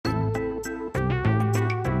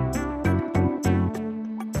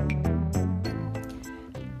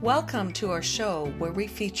Welcome to our show where we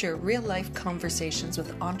feature real-life conversations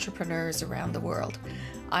with entrepreneurs around the world.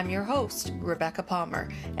 I'm your host, Rebecca Palmer,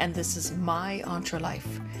 and this is My Entre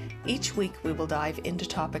Life. Each week we will dive into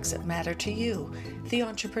topics that matter to you, the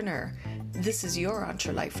entrepreneur. This is your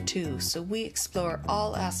Entre Life too, so we explore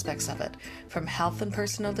all aspects of it, from health and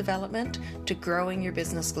personal development to growing your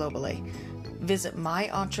business globally. Visit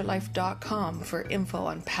myentrelife.com for info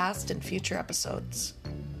on past and future episodes.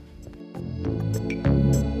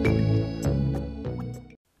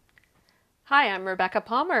 Hi, I'm Rebecca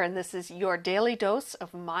Palmer, and this is your daily dose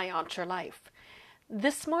of My Entre Life.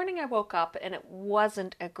 This morning I woke up and it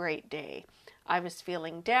wasn't a great day. I was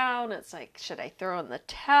feeling down. It's like, should I throw in the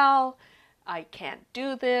towel? I can't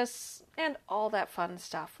do this, and all that fun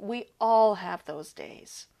stuff. We all have those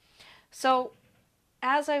days. So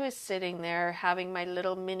as I was sitting there having my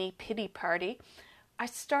little mini pity party, I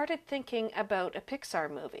started thinking about a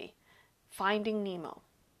Pixar movie, Finding Nemo.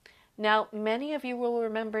 Now, many of you will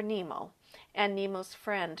remember Nemo and Nemo's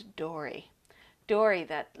friend, Dory. Dory,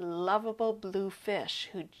 that lovable blue fish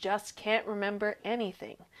who just can't remember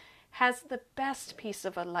anything, has the best piece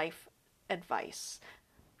of a life advice,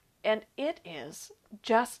 and it is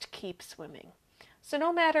just keep swimming. So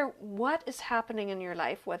no matter what is happening in your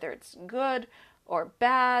life, whether it's good or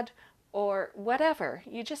bad or whatever,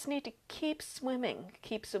 you just need to keep swimming.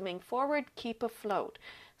 Keep swimming forward, keep afloat.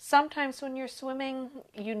 Sometimes when you're swimming,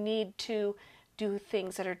 you need to do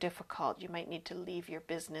things that are difficult. You might need to leave your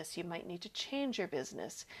business. You might need to change your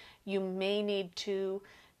business. You may need to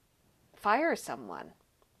fire someone.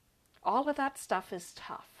 All of that stuff is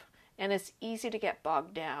tough. And it's easy to get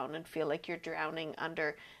bogged down and feel like you're drowning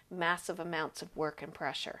under massive amounts of work and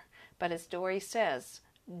pressure. But as Dory says,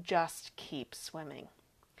 just keep swimming.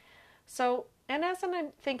 So, and as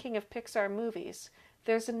I'm thinking of Pixar movies,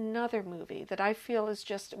 there's another movie that I feel is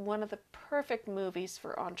just one of the perfect movies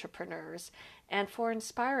for entrepreneurs and for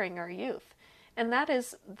inspiring our youth, and that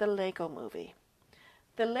is the Lego Movie.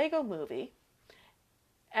 The Lego Movie,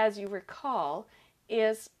 as you recall,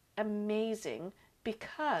 is amazing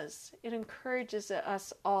because it encourages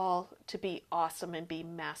us all to be awesome and be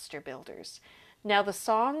master builders. Now the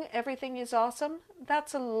song, Everything is Awesome,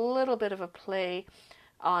 that's a little bit of a play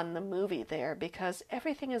on the movie there, because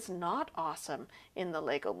everything is not awesome in the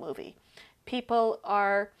Lego Movie. People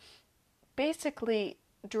are basically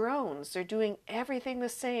drones. They're doing everything the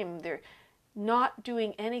same. They're not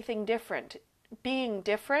doing anything different. Being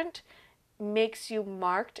different makes you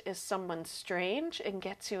marked as someone strange and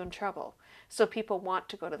gets you in trouble. So people want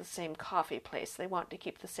to go to the same coffee place. They want to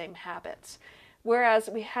keep the same habits. Whereas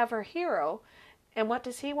we have our hero, and what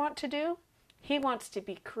does he want to do? He wants to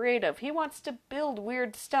be creative. He wants to build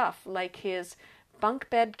weird stuff like his bunk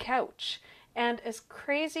bed couch. And as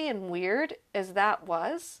crazy and weird as that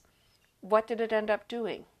was, what did it end up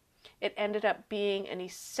doing? It ended up being an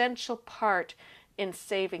essential part in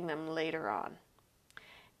saving them later on.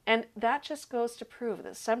 And that just goes to prove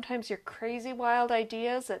that sometimes your crazy wild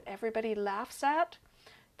ideas that everybody laughs at,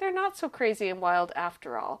 they're not so crazy and wild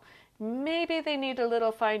after all. Maybe they need a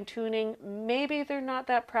little fine-tuning. Maybe they're not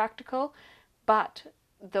that practical. But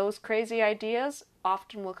those crazy ideas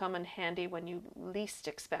often will come in handy when you least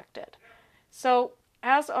expect it. So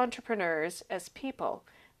as entrepreneurs, as people,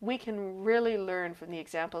 we can really learn from the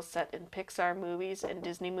examples set in Pixar movies and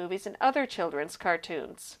Disney movies and other children's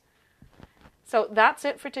cartoons. So that's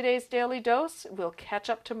it for today's Daily Dose. We'll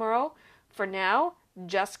catch up tomorrow. For now,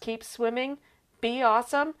 just keep swimming, be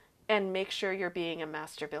awesome, and make sure you're being a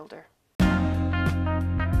master builder.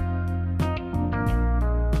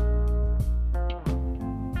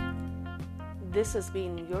 This has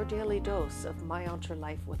been your daily dose of My Entre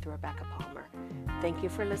Life with Rebecca Palmer. Thank you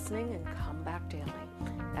for listening, and come back daily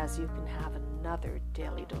as you can have another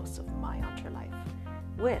daily dose of My Entre Life,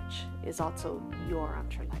 which is also your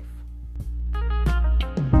Entre Life.